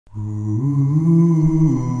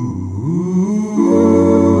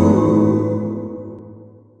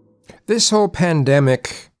This whole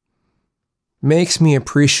pandemic makes me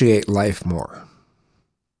appreciate life more.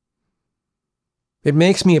 It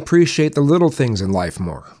makes me appreciate the little things in life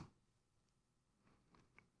more.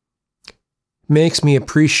 It makes me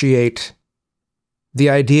appreciate the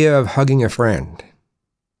idea of hugging a friend,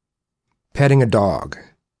 petting a dog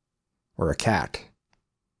or a cat.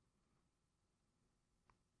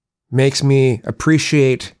 It makes me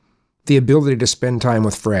appreciate the ability to spend time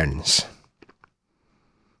with friends.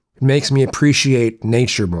 It makes me appreciate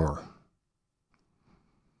nature more.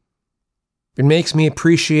 It makes me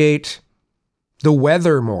appreciate the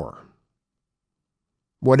weather more,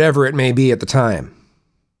 whatever it may be at the time.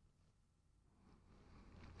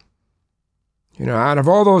 You know, out of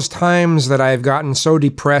all those times that I've gotten so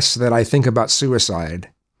depressed that I think about suicide,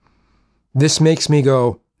 this makes me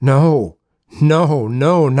go, no,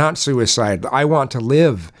 not suicide. I want to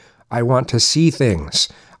live. I want to see things.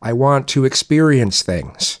 I want to experience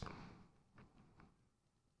things.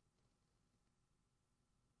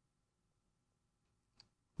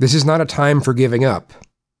 This is not a time for giving up.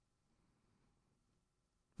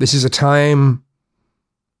 This is a time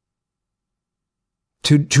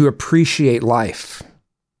to appreciate life.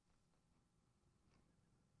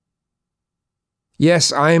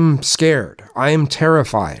 Yes, I'm scared. I'm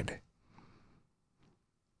terrified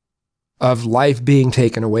of life being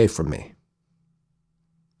taken away from me.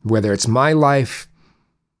 Whether it's my life,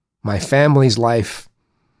 my family's life,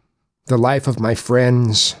 the life of my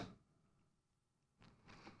friends,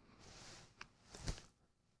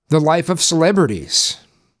 the life of celebrities,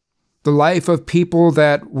 the life of people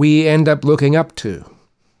that we end up looking up to.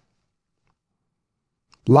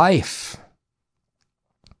 Life.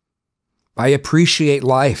 I appreciate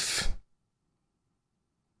life.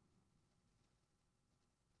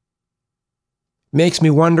 Makes me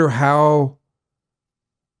wonder how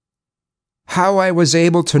I was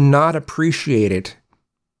able to not appreciate it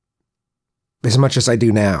as much as I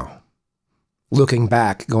do now. Looking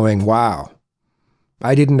back, going, wow,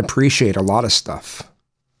 I didn't appreciate a lot of stuff.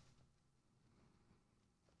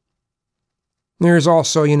 There's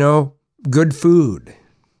also, good food.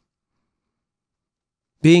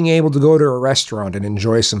 Being able to go to a restaurant and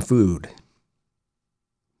enjoy some food.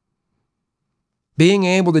 Being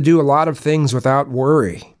able to do a lot of things without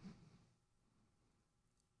worry.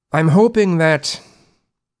 I'm hoping that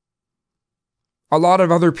a lot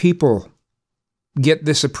of other people get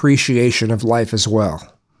this appreciation of life as well.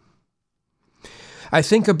 I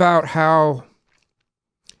think about how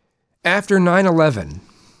after 9/11,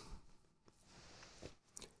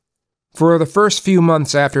 for the first few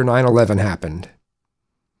months after 9/11 happened,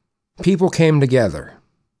 people came together.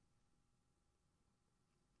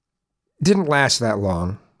 Didn't last that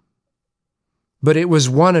long, but it was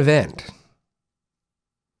one event.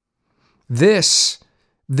 This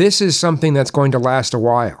is something that's going to last a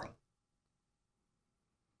while.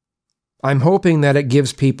 I'm hoping that it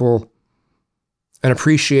gives people an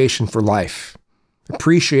appreciation for life,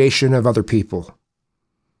 appreciation of other people,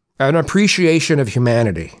 an appreciation of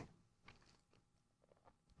humanity.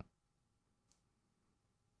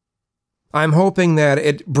 I'm hoping that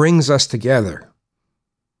it brings us together.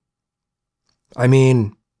 I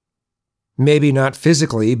mean, maybe not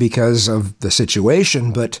physically because of the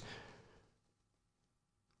situation, but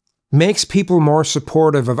makes people more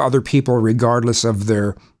supportive of other people regardless of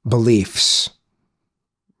their beliefs,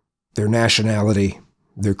 their nationality,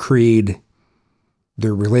 their creed,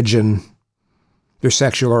 their religion, their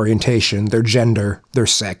sexual orientation, their gender, their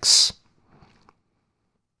sex.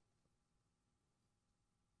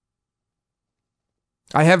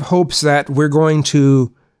 I have hopes that we're going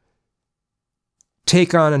to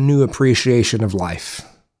take on a new appreciation of life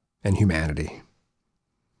and humanity.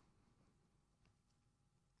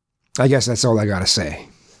 I guess that's all I gotta say.